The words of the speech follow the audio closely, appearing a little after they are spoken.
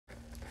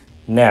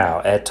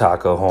Now at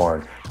Taco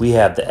Horn, we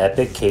have the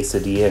epic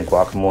quesadilla and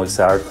guacamole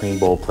sour cream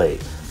bowl plate,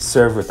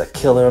 served with a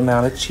killer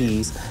amount of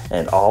cheese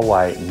and all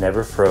white,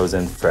 never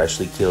frozen,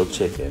 freshly killed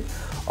chicken.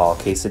 All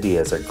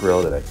quesadillas are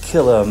grilled in a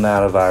killer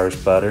amount of Irish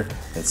butter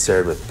and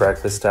served with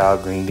breakfast style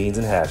green beans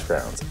and hash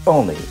browns,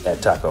 only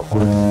at Taco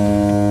Horn.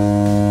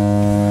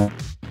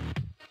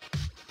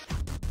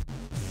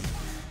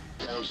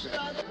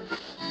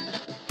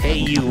 Hey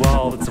you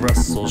all, it's the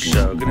Russell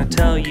Show. Gonna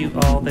tell you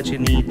all that you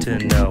need to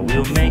know.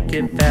 We'll make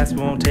it fast,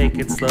 we won't take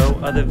it slow.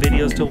 Other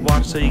videos to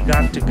watch, so you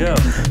got to go.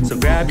 So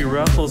grab your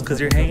ruffles, cause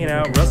you're hanging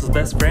out with Russell's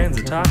best friends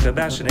to talk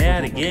about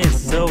shenanigans.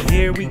 So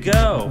here we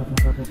go.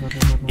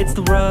 It's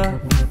the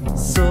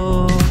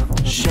Russell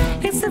Show.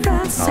 It's the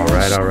Russell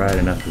Show. Alright,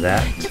 enough of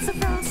that.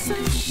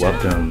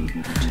 Welcome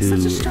to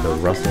the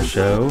Russell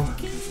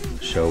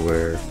Show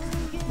where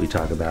we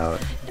talk about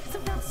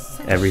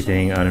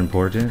everything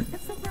unimportant.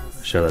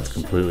 Show that's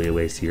completely a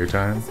waste of your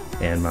time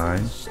and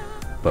mine,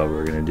 but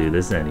we're gonna do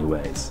this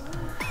anyways.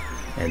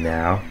 And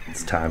now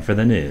it's time for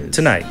the news.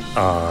 Tonight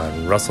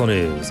on Russell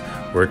News,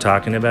 we're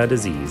talking about a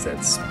disease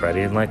that's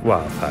spreading like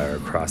wildfire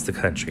across the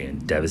country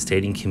and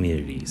devastating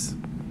communities.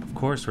 Of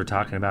course, we're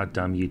talking about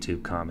dumb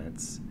YouTube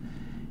comments.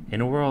 In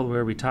a world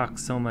where we talk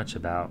so much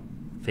about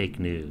fake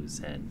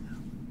news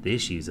and the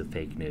issues of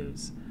fake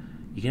news,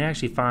 you can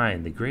actually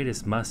find the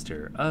greatest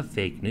muster of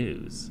fake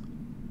news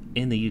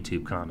in the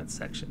YouTube comments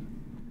section.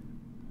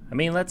 I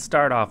mean, let's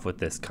start off with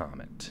this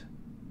comment.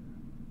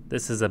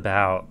 This is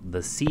about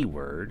the C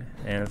word,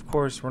 and of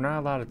course, we're not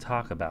allowed to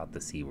talk about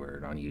the C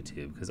word on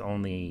YouTube because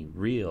only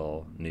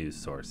real news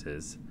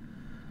sources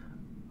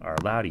are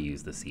allowed to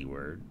use the C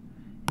word.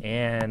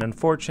 And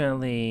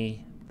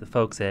unfortunately, the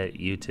folks at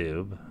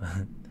YouTube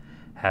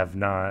have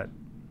not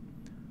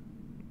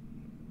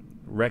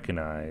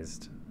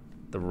recognized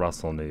the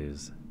Russell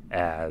News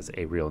as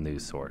a real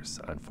news source,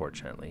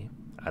 unfortunately.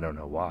 I don't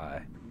know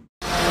why.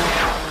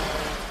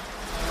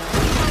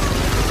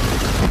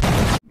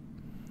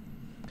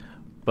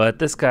 But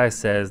this guy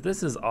says,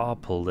 this is all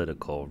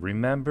political.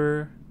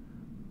 Remember,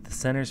 the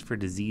Centers for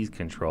Disease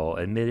Control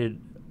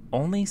admitted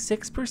only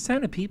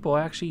 6% of people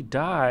actually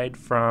died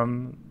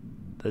from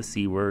the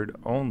C word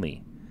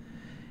only.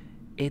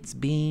 It's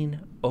being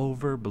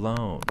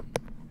overblown.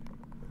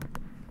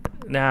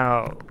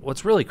 Now,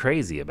 what's really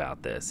crazy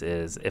about this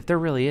is if there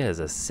really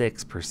is a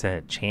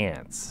 6%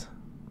 chance,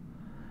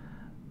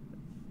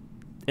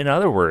 in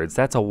other words,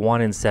 that's a 1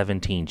 in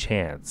 17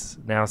 chance.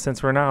 Now,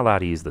 since we're not allowed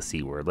to use the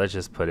C word, let's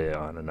just put it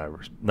on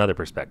another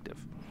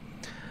perspective.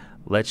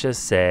 Let's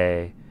just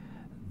say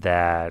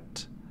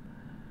that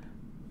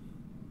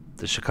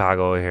the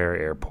Chicago O'Hare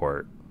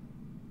Airport,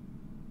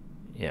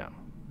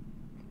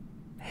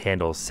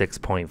 handles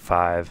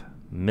 6.5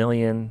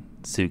 million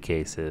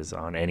suitcases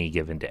on any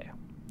given day.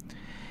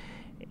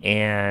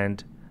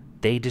 And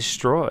they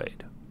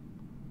destroyed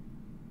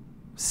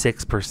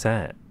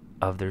 6%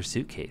 of their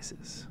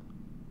suitcases.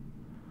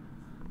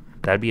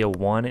 That'd be a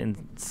 1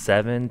 in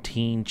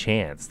 17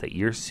 chance that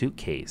your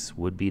suitcase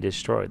would be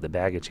destroyed. The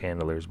baggage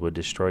handlers would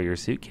destroy your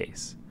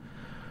suitcase.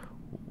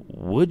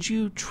 Would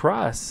you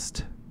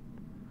trust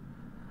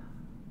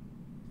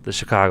the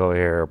Chicago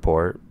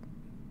Airport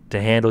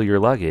to handle your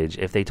luggage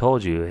if they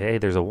told you, hey,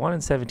 there's a 1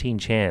 in 17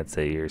 chance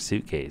that your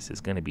suitcase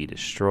is going to be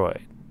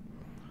destroyed?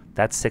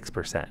 That's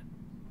 6%.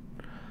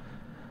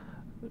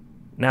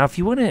 Now, if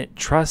you wouldn't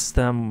trust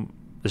them,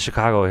 the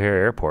Chicago O'Hare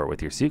Airport,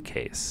 with your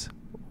suitcase,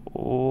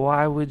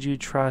 why would you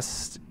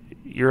trust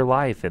your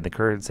life in the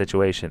current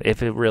situation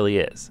if it really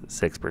is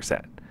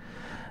 6%?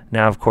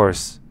 Now, of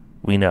course,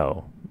 we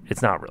know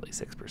it's not really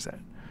 6%,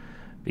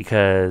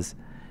 because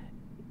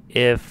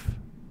if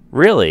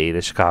really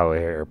the Chicago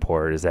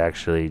Airport is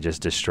actually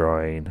just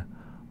destroying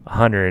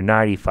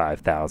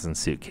 195,000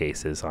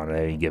 suitcases on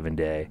any given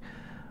day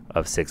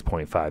of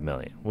 6.5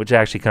 million, which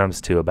actually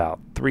comes to about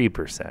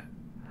 3%.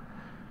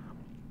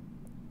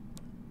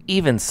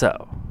 Even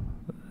so,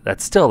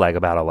 that's still like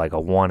about a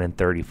 1 in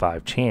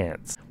 35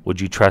 chance.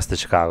 Would you trust the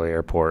Chicago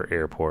Airport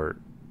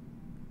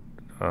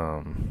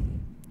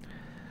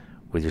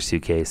with your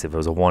suitcase if it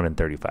was a 1 in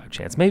 35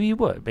 chance? Maybe you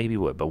would,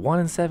 but 1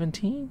 in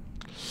 17?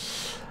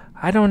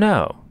 I don't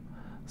know.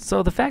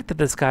 So the fact that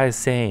this guy is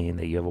saying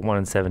that you have a 1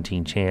 in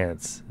 17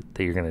 chance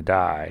that you're going to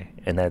die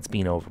and that's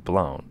being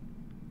overblown,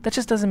 that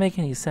just doesn't make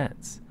any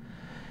sense.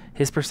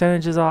 His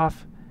percentage is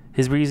off.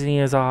 His reasoning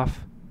is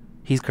off.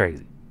 He's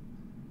crazy.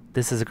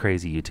 This is a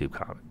crazy YouTube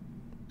comment.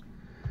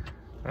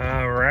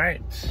 All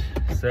right,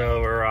 so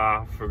we're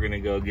off. We're gonna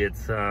go get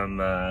some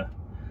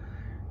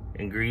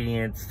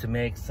ingredients to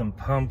make some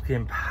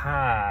pumpkin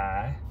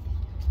pie.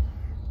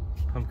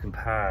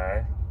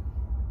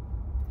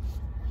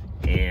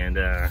 And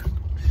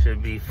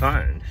should be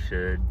fun.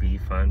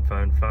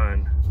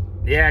 Fun.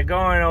 Yeah,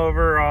 going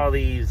over all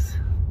these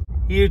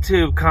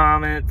YouTube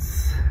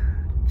comments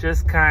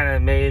just kind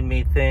of made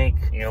me think,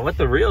 what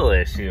the real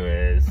issue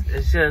is.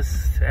 It's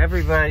just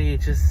everybody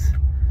just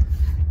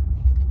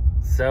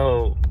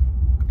so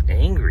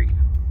angry,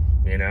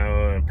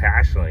 and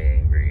passionately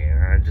angry.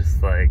 And I'm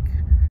just like,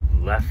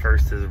 left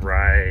versus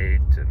right,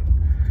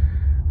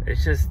 and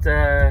It's just,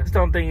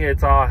 don't think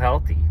it's all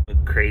healthy.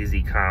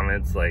 Crazy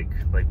comments like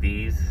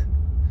these.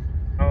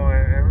 Oh,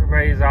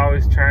 everybody's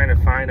always trying to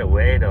find a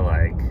way to,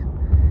 like,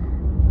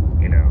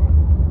 you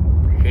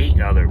know,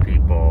 hate other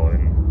people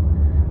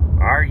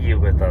and argue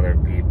with other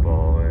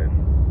people,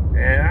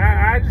 and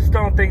I just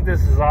don't think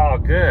this is all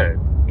good,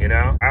 you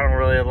know? I don't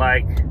really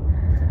like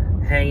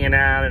hanging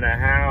out in a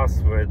house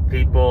with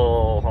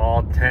people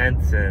all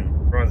tense and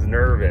everyone's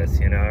nervous,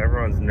 you know?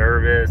 Everyone's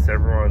nervous,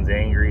 everyone's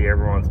angry,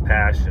 everyone's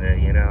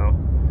passionate, you know?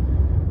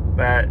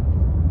 But,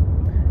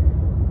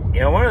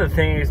 you know, one of the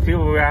things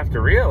people have to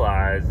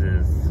realize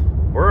is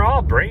we're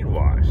all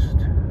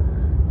brainwashed.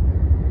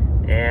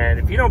 And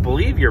if you don't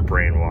believe you're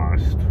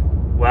brainwashed,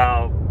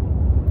 well,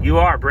 you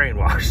are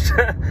brainwashed.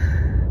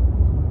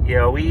 You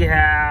know, we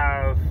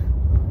have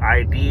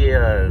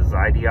ideas,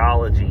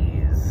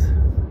 ideologies,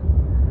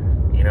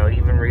 you know,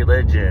 even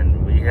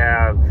religion. We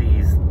have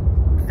these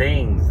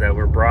things that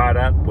we're brought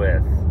up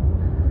with,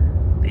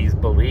 these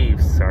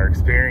beliefs, our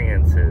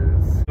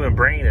experiences. The human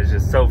brain is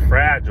just so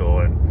fragile,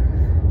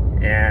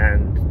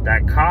 and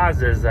that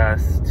causes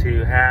us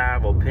to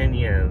have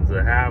opinions,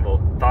 to have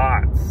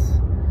thoughts,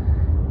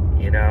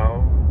 you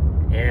know,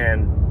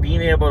 and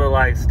being able to,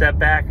 like, step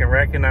back and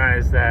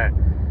recognize that,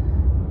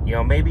 you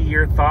know, maybe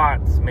your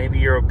thoughts, maybe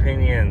your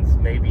opinions,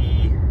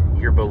 maybe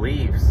your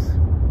beliefs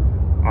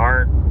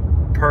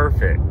aren't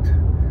perfect,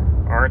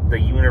 aren't the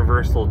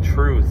universal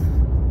truth,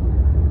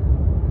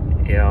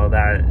 you know,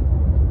 that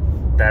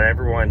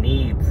everyone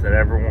needs, that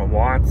everyone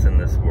wants in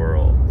this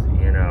world,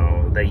 you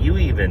know, that you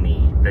even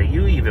need, that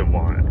you even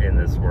want in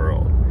this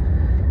world,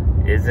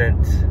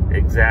 isn't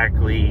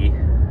exactly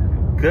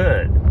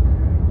good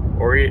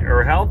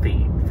or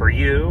healthy for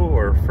you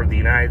or for the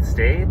United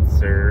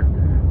States or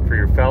for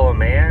your fellow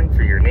man,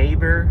 for your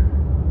neighbor,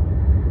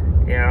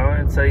 you know.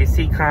 And so you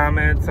see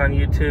comments on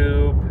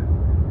YouTube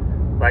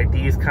like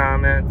these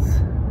comments,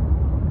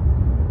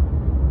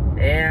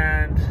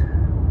 and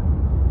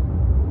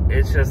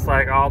it's just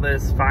like all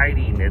this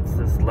fighting. It's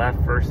this left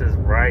versus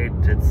right,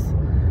 it's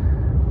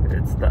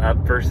the up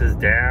versus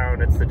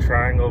down, it's the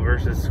triangle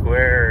versus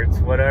square, it's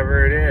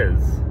whatever it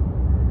is.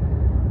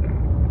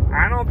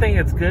 I don't think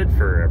it's good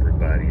for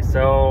everybody.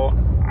 So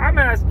I'm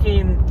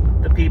asking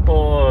the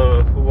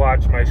people who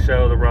watch my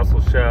show, The Russell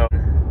Show,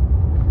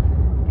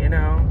 you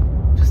know,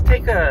 just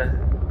take a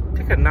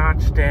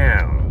notch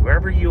down.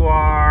 Wherever you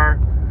are,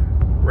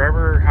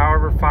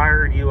 however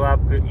fired you up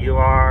you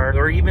are,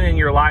 or even in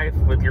your life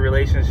with your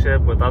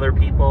relationship with other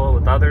people,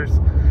 with others,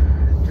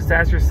 just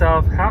ask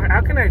yourself,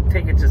 how can I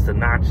take it just a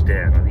notch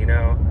down, you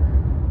know?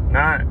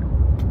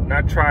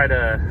 Not try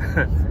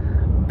to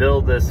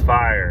build this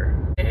fire.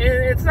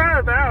 It's not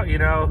about, you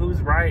know,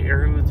 who's right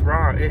or who's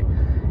wrong.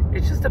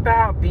 It's just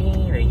about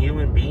being a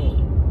human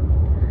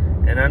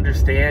being and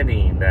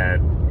understanding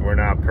that we're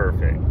not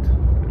perfect,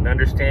 and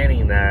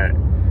understanding that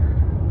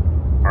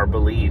our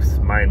beliefs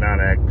might not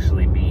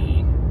actually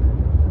be,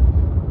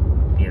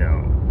 you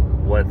know,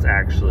 what's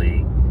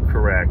actually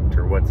correct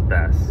or what's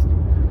best,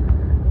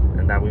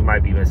 and that we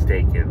might be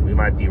mistaken, we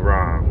might be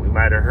wrong, we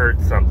might have heard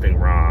something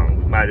wrong,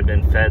 we might have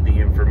been fed the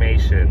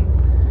information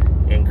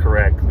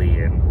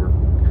incorrectly, and we're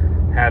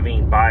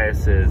having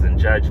biases and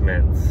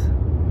judgments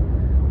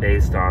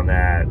based on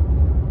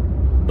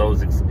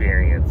those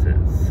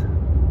experiences.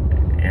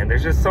 And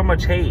there's just so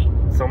much hate,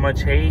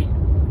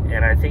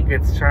 and I think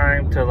it's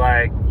time to,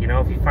 like, you know,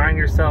 if you find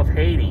yourself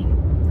hating,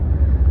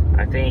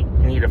 I think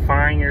you need to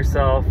find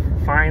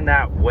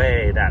that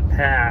way, that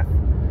path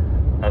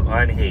of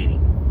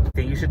unhating. I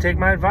think you should take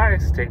my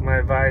advice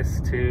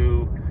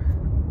to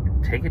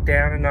take it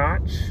down a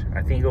notch.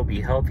 I think it'll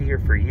be healthier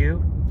for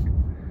you.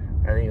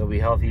 I think it'll be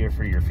healthier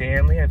for your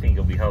family. I think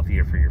it'll be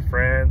healthier for your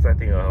friends. I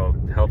think it'll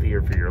be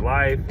healthier for your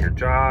life, your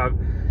job,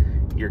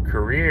 your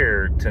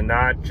career, to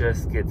not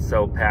just get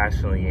so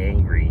passionately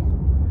angry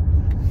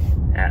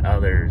at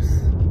others,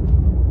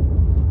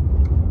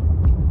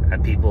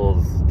 at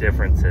people's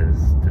differences,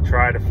 to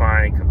try to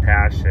find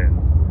compassion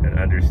and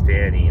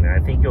understanding. And I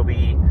think you'll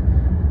be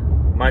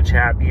much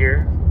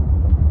happier.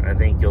 I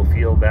think you'll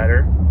feel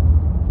better.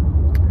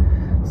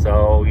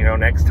 So, you know,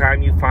 next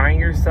time you find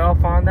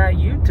yourself on that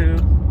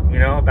YouTube, you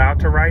know, about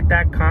to write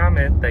that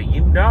comment that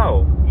you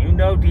know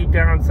deep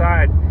down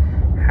inside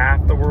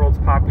half the world's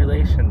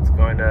population is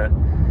going to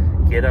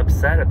get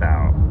upset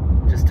about,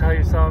 just tell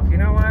yourself, you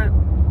know what?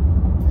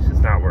 It's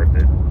just not worth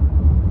it.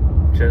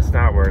 Just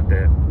not worth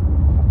it.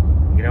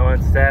 You know,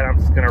 instead, I'm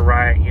just going to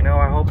write, you know,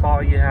 I hope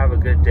all you have a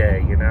good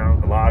day, you know?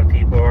 A lot of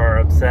people are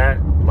upset.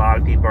 A lot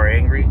of people are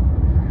angry.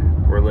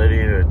 We're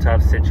living in a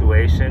tough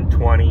situation.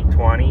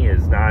 2020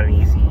 is not an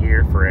easy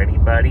year for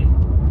anybody.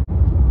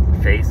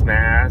 Face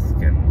mask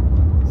and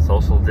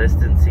social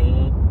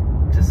distancing.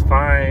 Just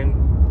find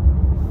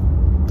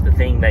the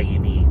thing that you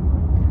need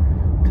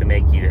to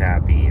make you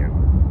happy,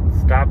 and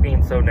stop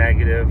being so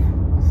negative.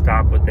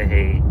 Stop with the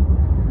hate,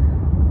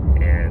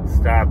 and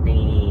stop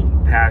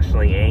being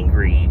passionately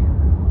angry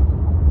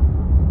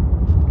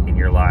in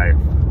your life.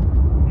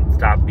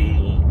 Stop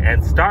being,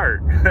 and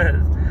start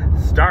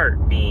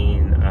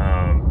being,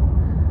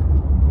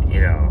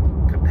 you know,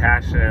 compassionate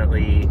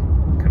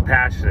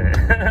compassionate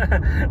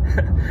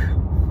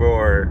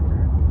for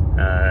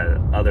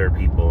other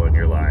people in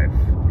your life,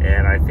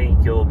 and I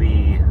think you'll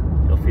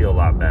feel a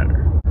lot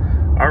better.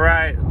 All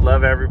right,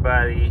 love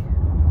everybody.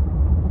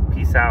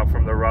 Peace out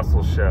from the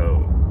Russell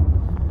Show.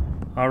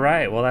 All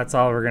right, well, that's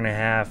all we're gonna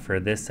have for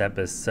this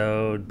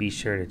episode. Be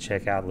sure to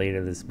check out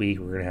later this week.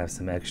 We're gonna have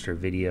some extra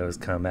videos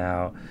come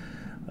out.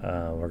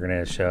 We're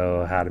gonna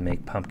show how to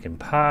make pumpkin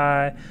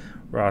pie.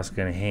 We're also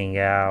gonna hang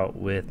out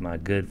with my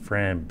good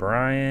friend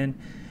Brian,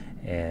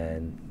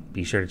 and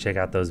be sure to check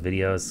out those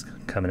videos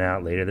coming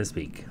out later this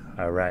week.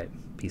 All right,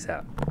 peace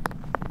out.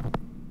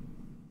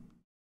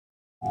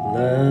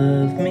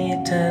 Love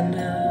me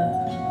tender,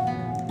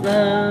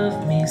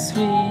 love me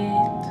sweet,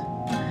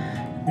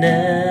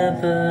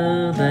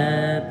 never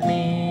let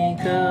me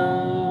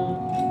go.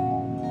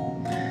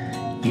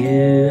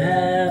 You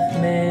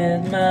have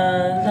made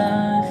my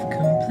life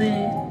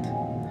complete,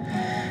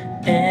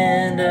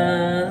 and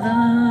I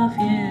love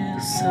you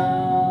so.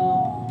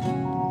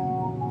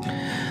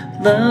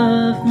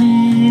 Love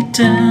me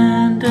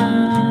tender,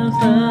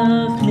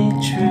 love me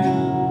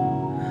true,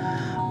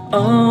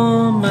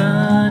 all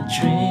my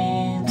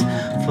dreams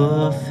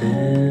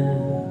fulfill.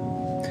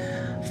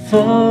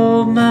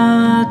 For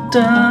my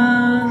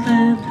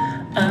darling,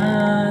 I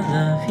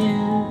love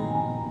you.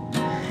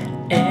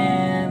 And